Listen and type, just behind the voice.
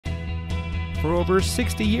For over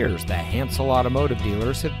 60 years, the Hansel Automotive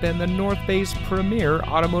Dealers have been the North Bay's premier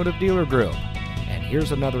automotive dealer group. And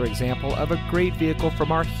here's another example of a great vehicle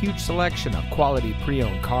from our huge selection of quality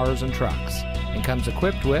pre-owned cars and trucks. And comes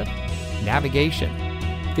equipped with navigation,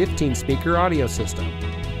 15-speaker audio system,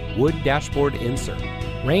 wood dashboard insert,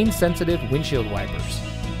 rain-sensitive windshield wipers,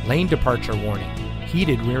 lane departure warning,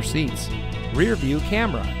 heated rear seats, rear view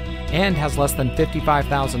camera, and has less than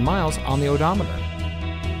 55,000 miles on the odometer.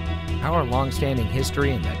 Our long-standing history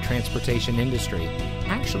in the transportation industry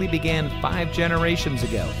actually began 5 generations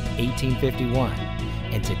ago in 1851,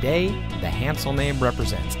 and today the Hansel name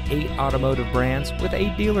represents 8 automotive brands with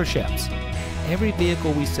 8 dealerships. Every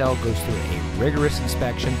vehicle we sell goes through a rigorous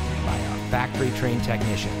inspection by our factory-trained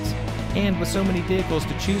technicians, and with so many vehicles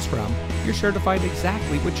to choose from, you're sure to find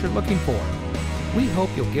exactly what you're looking for. We hope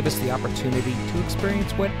you'll give us the opportunity to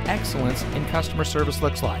experience what excellence in customer service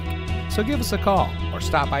looks like. So give us a call or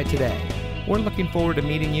stop by today. We're looking forward to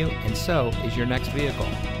meeting you, and so is your next vehicle.